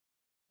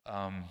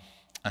Um,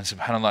 and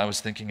subhanAllah, I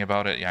was thinking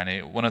about it.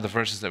 One of the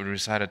verses that we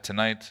recited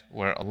tonight,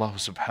 where Allah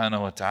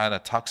subhanahu wa ta'ala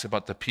talks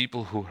about the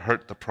people who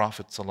hurt the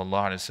Prophet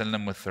sallallahu alaihi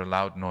wasallam with their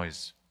loud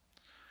noise.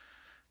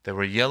 They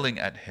were yelling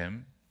at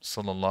him,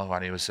 sallallahu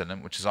alaihi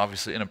wasallam, which is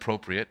obviously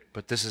inappropriate,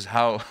 but this is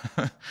how,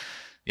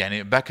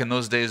 back in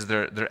those days,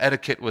 their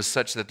etiquette was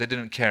such that they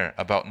didn't care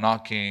about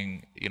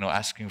knocking,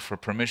 asking for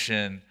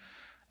permission,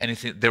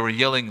 anything. They were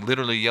yelling,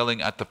 literally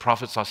yelling at the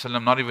Prophet sallallahu alaihi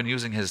wasallam, not even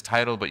using his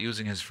title, but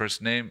using his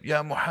first name.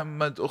 Ya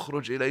Muhammad,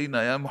 ukhruj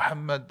ilayna, Ya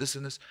Muhammad, this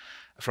and this,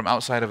 from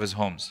outside of his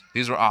homes.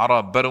 These were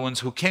Arab, Bedouins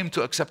who came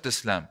to accept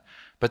Islam.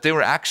 But they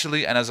were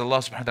actually, and as Allah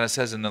subhanahu wa ta'ala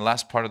says in the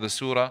last part of the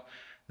surah,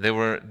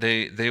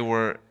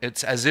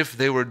 it's as if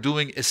they were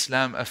doing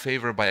Islam a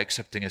favor by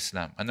accepting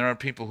Islam. And there are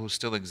people who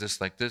still exist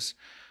like this,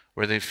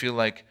 where they feel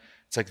like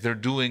it's like they're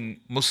doing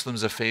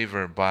Muslims a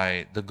favor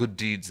by the good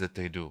deeds that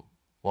they do.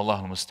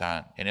 Wallahu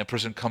musta'an. And a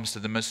person comes to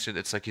the masjid,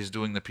 it's like he's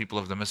doing the people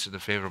of the masjid a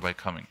favor by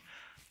coming.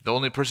 The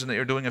only person that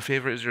you're doing a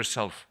favor is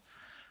yourself.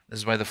 This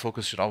is why the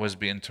focus should always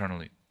be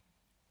internally.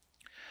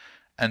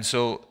 And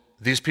so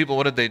these people,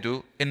 what did they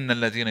do? إِنَّ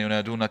الَّذِينَ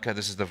يُنَادُونَكَ,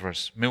 this is the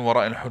verse. مِنْ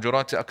وَرَاءِ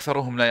الْحُجُرَاتِ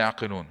أَكْثَرُهُمْ لَا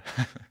يَعْقِلُونَ.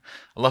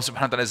 Allah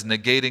subhanahu wa ta'ala is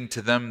negating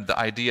to them the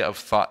idea of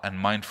thought and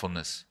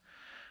mindfulness.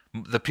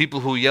 The people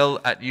who yell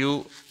at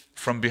you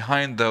from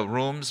behind the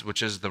rooms,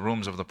 which is the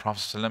rooms of the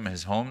Prophet ﷺ,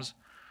 his homes,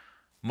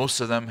 most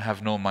of them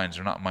have no minds,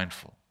 they're not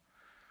mindful.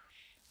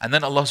 And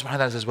then Allah subhanahu wa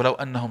ta'ala says, وَلَوْ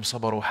أَنَّهُمْ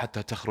صَبَرُوا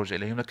حَتَّى تَخْرُجَ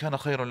إِلَيْهِمْ لَكَانَ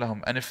خَيْرٌ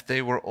لَهُمْ. And if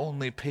they were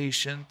only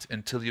patient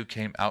until you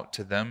came out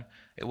to them,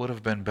 it would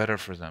have been better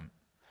for them.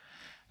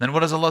 Then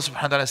what does Allah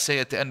subhanahu wa ta'ala say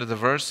at the end of the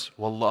verse?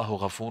 وَاللَّهُ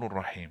غَفُورٌ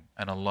rahim.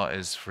 And Allah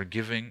is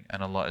forgiving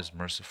and Allah is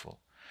merciful.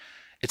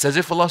 It's as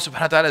if Allah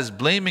subhanahu wa ta'ala is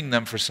blaming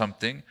them for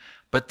something,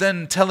 but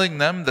then telling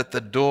them that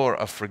the door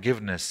of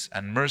forgiveness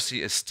and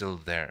mercy is still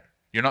there.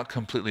 You're not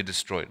completely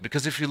destroyed.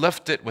 Because if you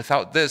left it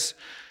without this,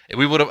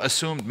 we would have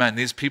assumed, man,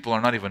 these people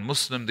are not even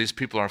Muslim, these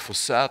people are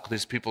fusaq,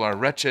 these people are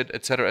wretched,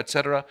 etc.,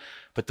 etc.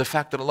 But the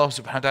fact that Allah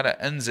subhanahu wa ta'ala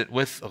ends it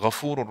with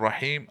Ghafurur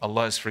Rahim,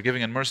 Allah is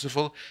forgiving and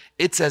merciful,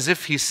 it's as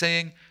if He's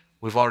saying,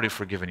 we've already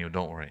forgiven you,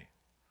 don't worry.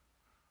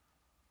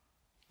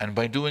 And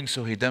by doing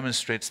so, He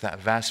demonstrates that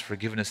vast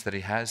forgiveness that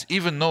He has.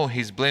 Even though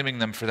He's blaming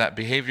them for that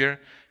behavior,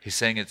 He's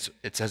saying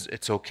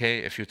it's okay,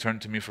 if you turn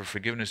to me for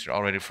forgiveness, you're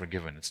already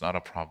forgiven, it's not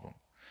a problem.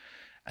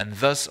 And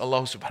thus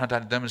Allah subhanahu wa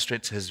ta'ala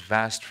demonstrates His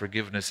vast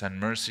forgiveness and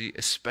mercy,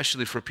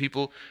 especially for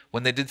people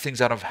when they did things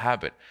out of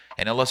habit.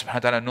 And Allah subhanahu wa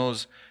ta'ala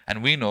knows,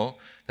 and we know,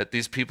 that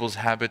these people's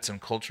habits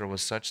and culture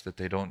was such that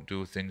they don't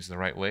do things the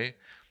right way.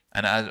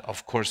 And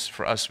of course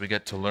for us we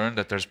get to learn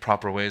that there's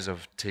proper ways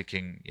of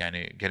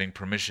getting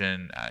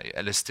permission,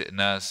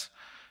 al-isti'nas,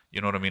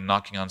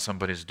 knocking on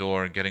somebody's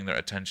door, getting their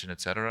attention,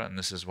 etc. And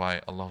this is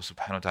why Allah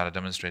subhanahu wa ta'ala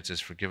demonstrates His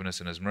forgiveness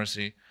and His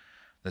mercy.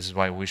 This is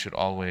why we should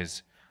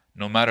always,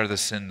 no matter the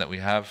sin that we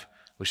have,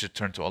 we should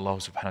turn to Allah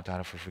subhanahu wa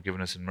ta'ala for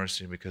forgiveness and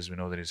mercy, because we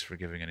know that He's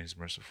forgiving and He's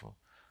merciful.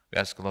 We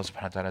ask Allah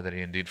subhanahu wa ta'ala that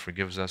He indeed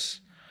forgives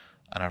us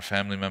and our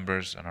family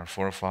members and our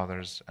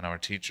forefathers and our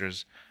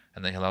teachers,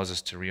 and that He allows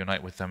us to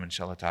reunite with them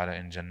inshallah ta'ala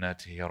in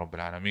jannatihi ya rabbil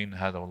alameen.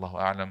 هذا والله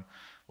أعلم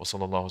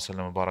وصلى الله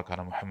وسلم وبارك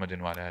على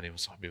محمد وعلى آله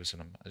وصحبه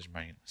وسلم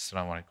أجمعين.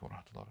 السلام عليكم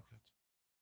ورحمة الله وبركاته.